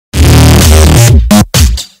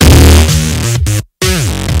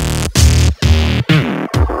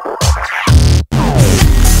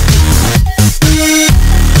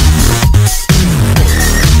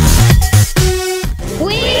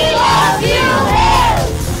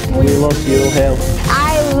love Fuel Hill.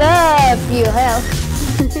 I love Fuel Hill.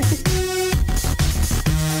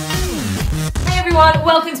 Hey everyone,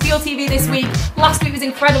 welcome to Fuel TV this week. Last week was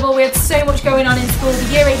incredible. We had so much going on in school. The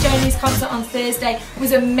Year 8 Journeys concert on Thursday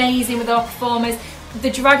was amazing with our performers. The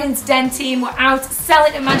Dragon's Den team were out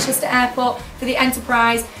selling at Manchester Airport for the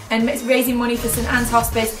Enterprise and raising money for St Anne's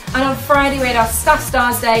Hospice. And on Friday we had our Staff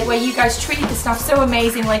Stars Day where you guys treated the staff so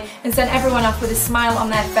amazingly and sent everyone off with a smile on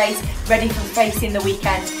their face, ready for facing the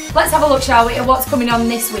weekend. Let's have a look, shall we, at what's coming on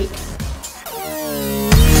this week.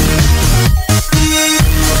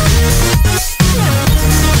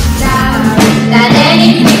 That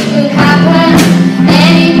anything could happen,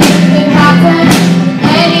 anything could happen,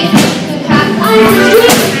 anything could happen. I want you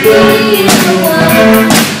to stay.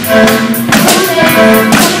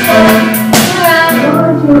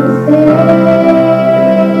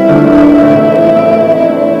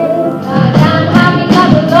 But I'm happy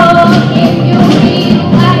not alone if you feel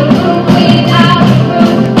like a room without a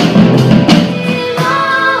room.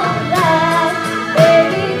 Know that,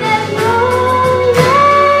 baby, there's no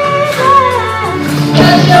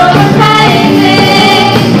cause you're amazing,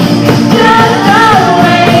 just the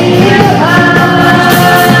way you are.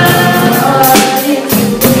 What if you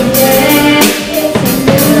forget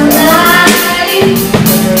it's a new life for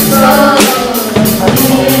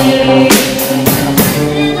me?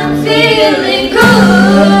 And I'm feeling good.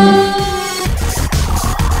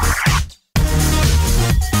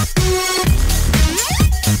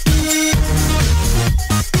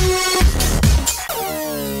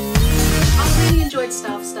 I really enjoyed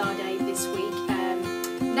Staff Star Day this week,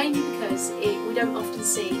 namely because we don't often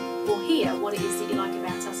see or hear what it is that you like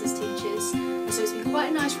about us as teachers. And so it's been quite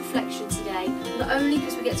a nice reflection today, not only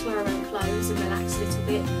because we get to wear our own clothes and relax a little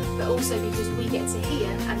bit, but also because we get to hear,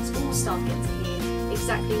 and all staff get to hear,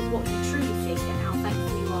 exactly what you truly think and how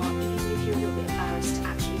thankful you are, even if you're a little bit embarrassed to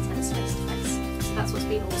actually tell us face to face. So that's what's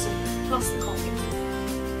been awesome, plus the coffee.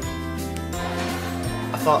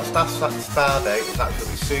 I thought Staff Star Day was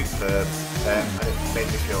absolutely superb and it made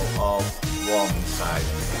me feel all warm inside,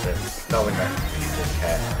 knowing that people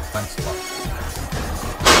care. Thanks a lot.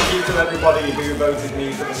 Thank you to everybody who voted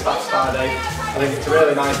me for the Staff Star Day. I think it's a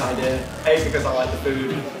really nice idea. A, because I like the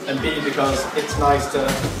food, and B, because it's nice to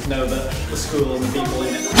know that the school and the people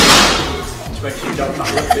in it, which makes you don't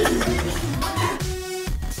have to.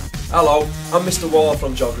 Hello, I'm Mr. Wall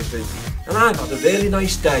from Geography, and I've had a really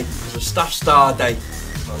nice day. It's a Staff Star Day.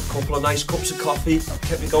 Had a couple of nice cups of coffee,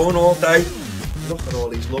 kept me going all day. Look at all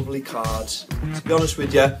these lovely cards. To be honest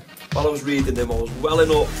with you, while I was reading them, I was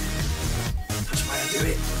welling up. That's why I do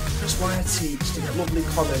it. That's why I teach, to get lovely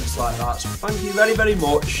comments like that. So thank you very, very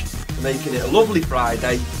much for making it a lovely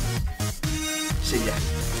Friday. See ya.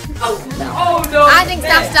 Oh no! I think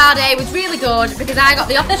Staff Star Day was really good because I got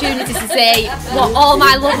the opportunity to say what all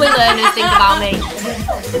my lovely learners think about me.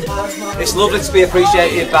 It's lovely to be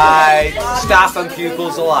appreciated by staff and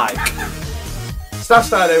pupils alike. Staff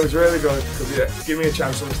Star Day was really good because it gave me a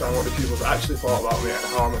chance to understand what the pupils actually thought about me and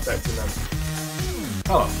how I'm affecting them.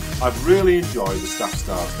 Hello, I've really enjoyed the Staff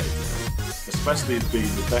Stars Day today, especially as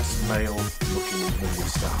being the best male looking member of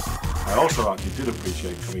staff. I also actually did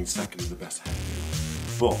appreciate coming second in the best hairdo.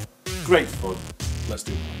 But, great fun, let's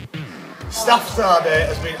do it. Staff Star Day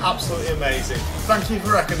has been absolutely amazing. Thank you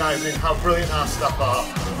for recognising how brilliant our staff are.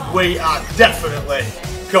 We are definitely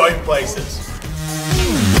going places.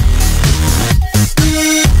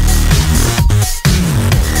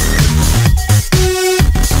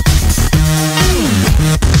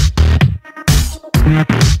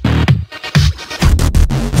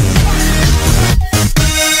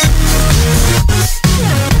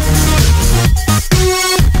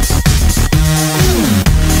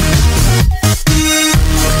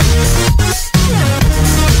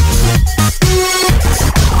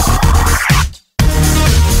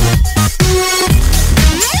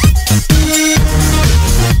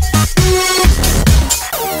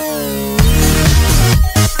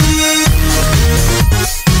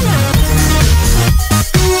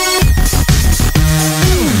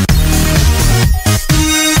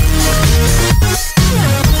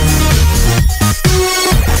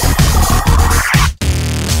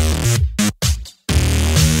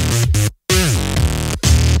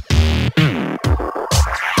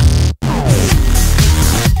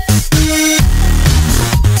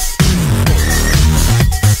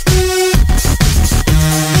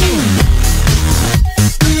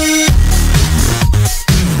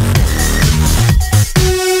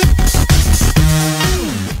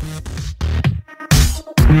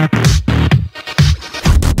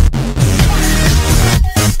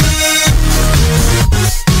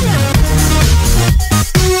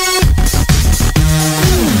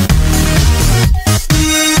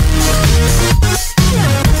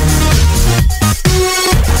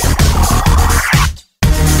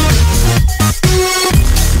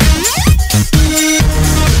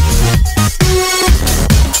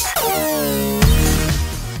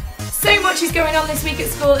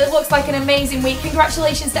 school. It looks like an amazing week.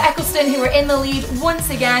 Congratulations to Eccleston, who are in the lead once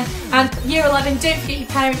again. And Year 11, don't forget your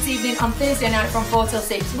parents' evening on Thursday night from 4 till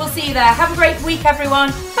 6. We'll see you there. Have a great week,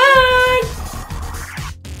 everyone. Bye!